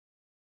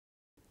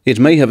It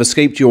may have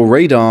escaped your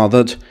radar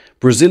that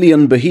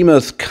Brazilian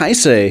behemoth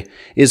Kaisei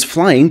is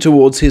flying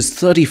towards his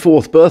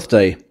 34th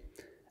birthday,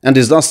 and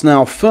is thus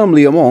now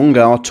firmly among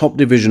our top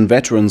division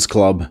veterans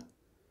club.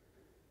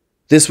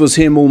 This was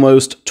him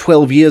almost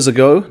 12 years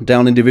ago,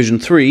 down in Division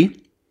 3,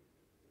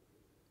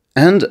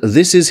 and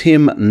this is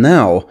him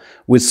now,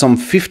 with some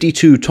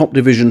 52 top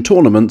division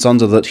tournaments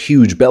under that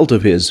huge belt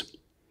of his.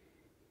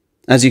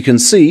 As you can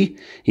see,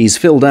 he's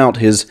filled out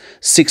his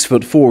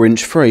 6'4"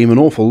 frame an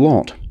awful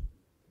lot.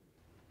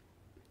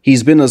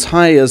 He's been as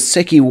high as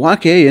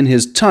Sekiwake in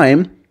his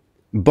time,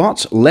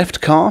 but left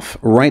calf,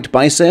 right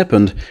bicep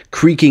and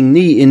creaking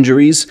knee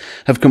injuries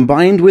have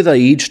combined with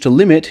age to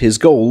limit his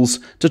goals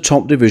to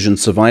top division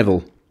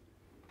survival.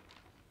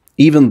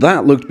 Even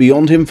that looked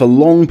beyond him for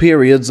long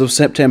periods of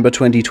September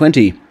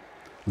 2020.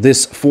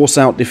 This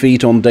force-out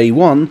defeat on day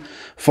 1,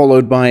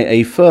 followed by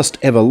a first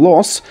ever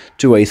loss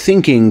to a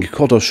thinking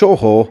Koto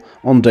Shoho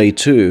on day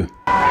 2.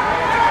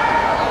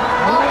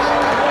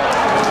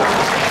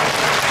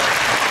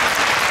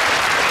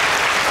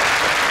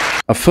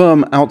 A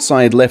firm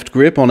outside left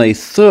grip on a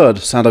third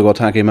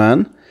Sadagotake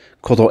man,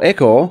 Koto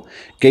Eko,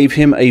 gave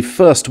him a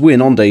first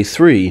win on day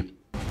 3.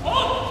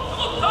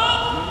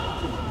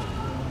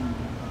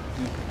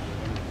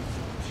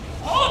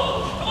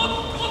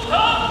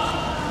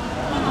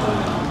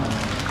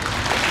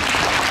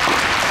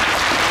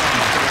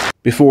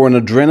 Before an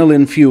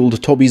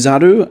adrenaline-fueled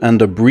Tobizaru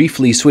and a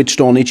briefly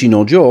switched-on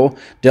Ichi-no-jo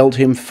dealt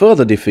him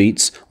further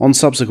defeats on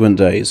subsequent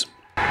days.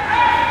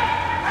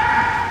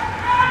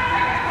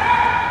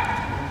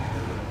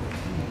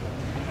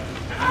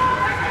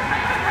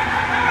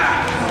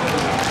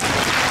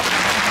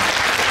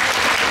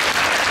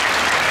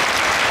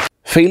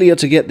 Failure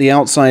to get the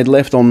outside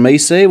left on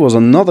Meisei was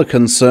another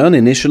concern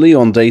initially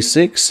on day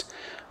 6,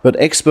 but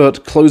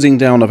expert closing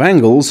down of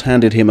angles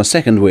handed him a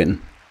second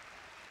win.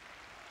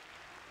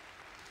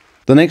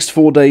 The next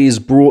 4 days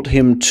brought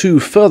him 2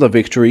 further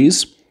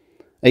victories,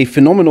 a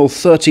phenomenal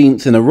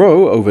 13th in a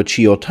row over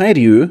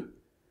Chiyotairyu,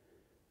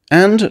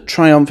 and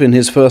triumph in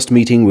his first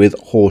meeting with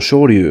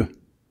Hoshoryu.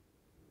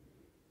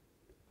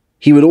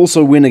 He would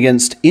also win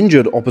against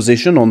injured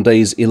opposition on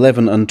days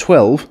 11 and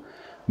 12,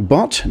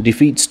 but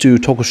defeats to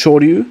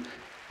Tokushoryu,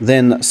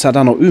 then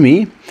Sadano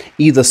Umi,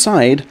 either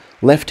side,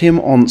 left him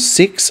on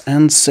 6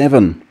 and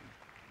 7.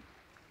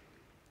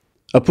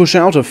 A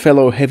push-out of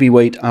fellow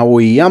heavyweight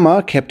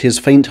Aoiyama kept his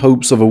faint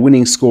hopes of a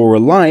winning score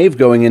alive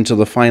going into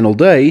the final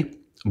day,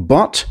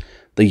 but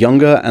the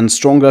younger and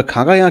stronger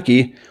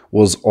Kagayaki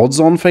was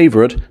odds-on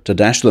favorite to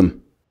dash them.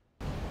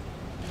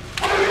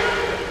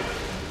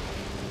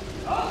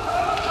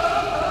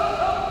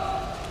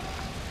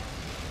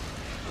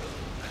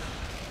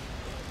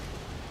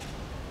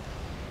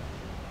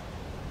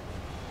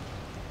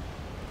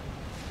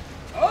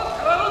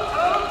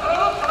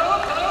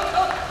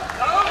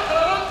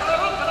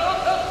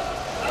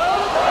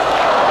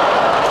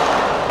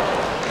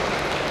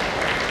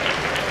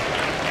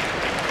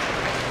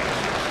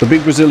 The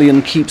big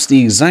Brazilian keeps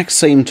the exact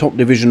same top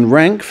division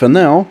rank for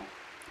now,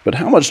 but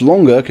how much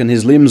longer can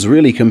his limbs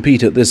really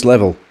compete at this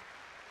level?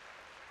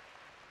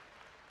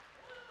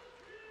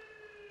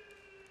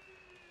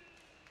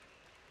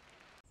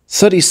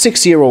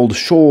 "36-year-old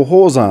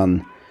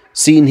Shohozan,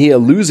 seen here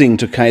losing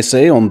to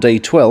Kaisei on day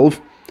 12,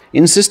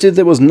 insisted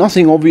there was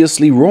nothing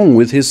obviously wrong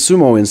with his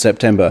sumo in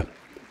September,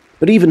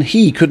 but even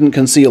he couldn't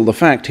conceal the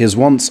fact his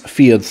once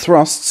feared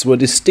thrusts were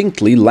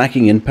distinctly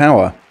lacking in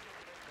power.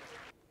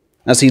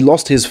 As he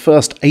lost his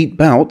first 8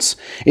 bouts,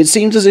 it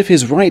seemed as if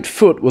his right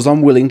foot was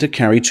unwilling to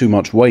carry too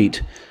much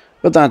weight,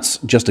 but that's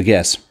just a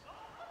guess.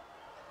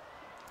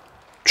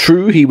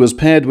 True, he was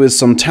paired with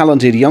some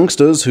talented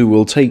youngsters who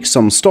will take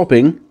some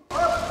stopping,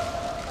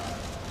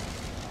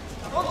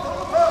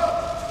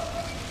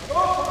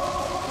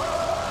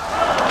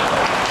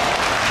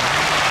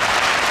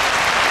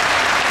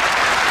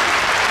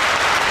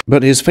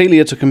 but his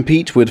failure to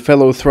compete with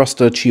fellow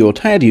thruster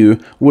Chiyotairyu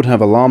would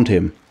have alarmed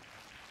him.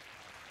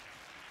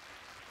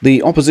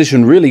 The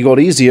opposition really got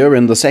easier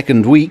in the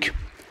second week,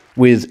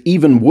 with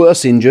even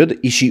worse injured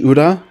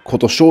Ishiura,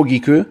 Koto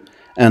Shogiku,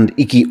 and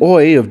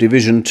Iki-oi of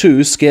Division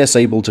 2 scarce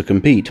able to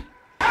compete.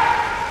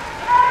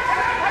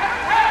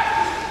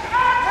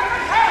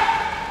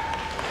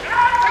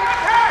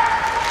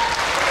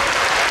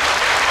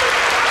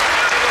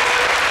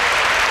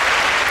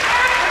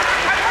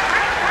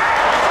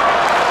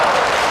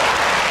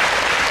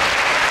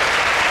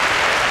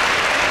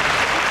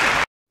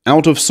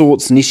 Out of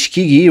sorts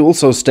Nishikigi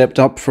also stepped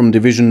up from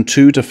Division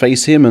 2 to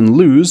face him and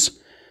lose,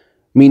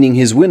 meaning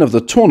his win of the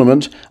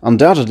tournament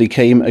undoubtedly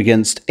came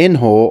against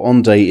Enho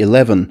on day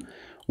 11,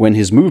 when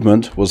his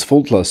movement was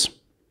faultless.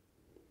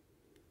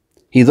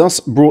 He thus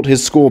brought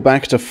his score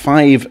back to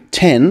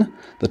 5-10,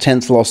 the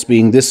 10th loss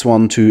being this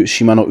one to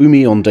Shimano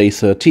Umi on day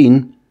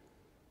 13,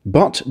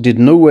 but did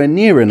nowhere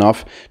near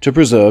enough to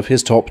preserve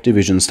his top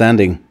division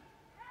standing.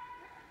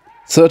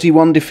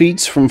 31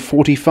 defeats from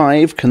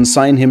 45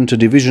 consign him to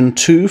Division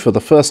 2 for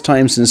the first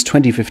time since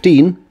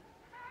 2015.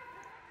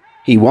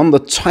 He won the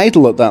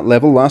title at that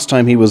level last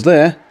time he was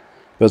there,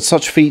 but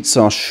such feats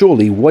are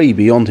surely way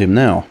beyond him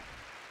now.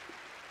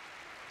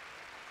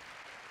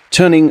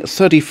 Turning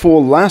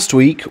 34 last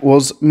week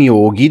was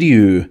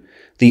Myogiryu,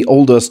 the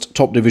oldest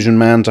top division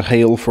man to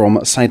hail from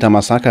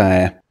Saitama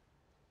Sakae.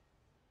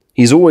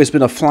 He's always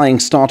been a flying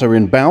starter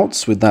in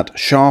bouts with that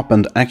sharp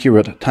and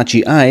accurate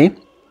tachi-ai,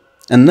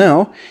 and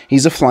now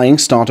he's a flying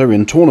starter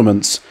in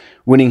tournaments,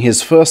 winning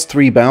his first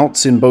 3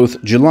 bouts in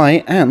both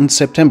July and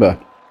September.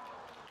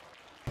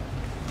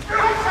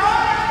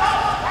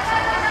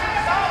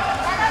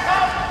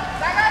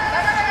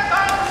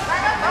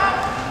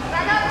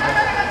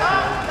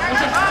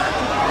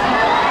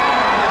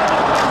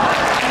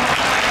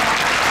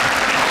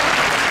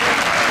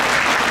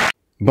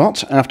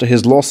 But after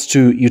his loss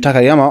to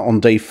Yutakayama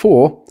on day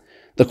 4,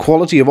 the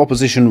quality of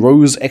opposition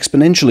rose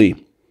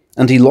exponentially,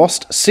 and he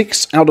lost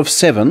 6 out of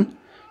 7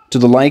 to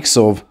the likes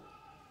of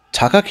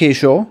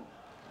Takakeisho,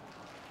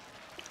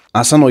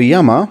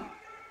 Asanoyama,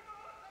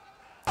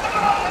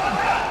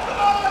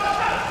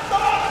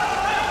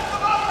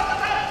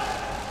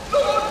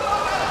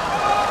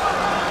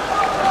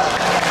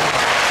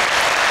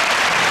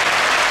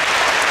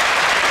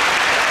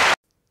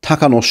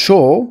 Takano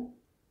Sho,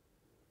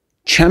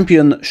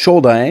 Champion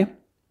Shodai,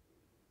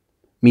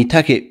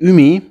 Mitake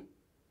Umi,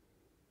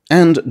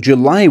 and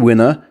July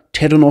winner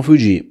Teruno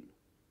Fuji.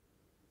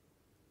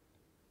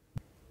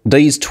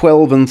 Days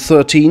 12 and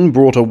 13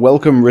 brought a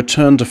welcome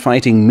return to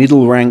fighting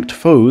middle-ranked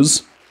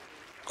foes,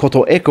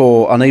 Koto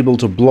Eko unable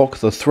to block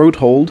the throat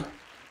hold,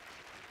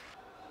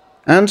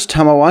 and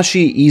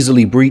Tamawashi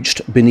easily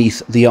breached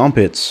beneath the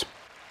armpits.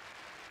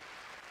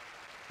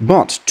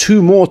 But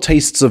 2 more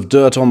tastes of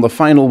dirt on the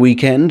final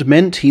weekend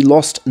meant he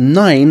lost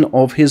 9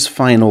 of his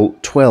final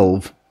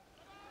 12.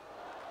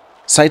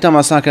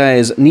 Saitama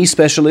Sakae's knee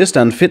specialist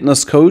and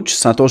fitness coach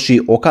Satoshi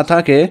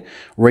Okatake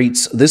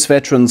rates this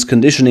veteran's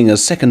conditioning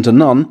as second to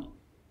none.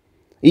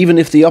 Even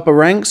if the upper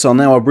ranks are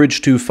now a bridge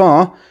too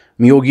far,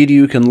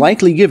 Myogiryu can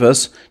likely give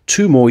us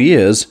 2 more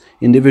years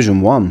in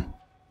Division 1.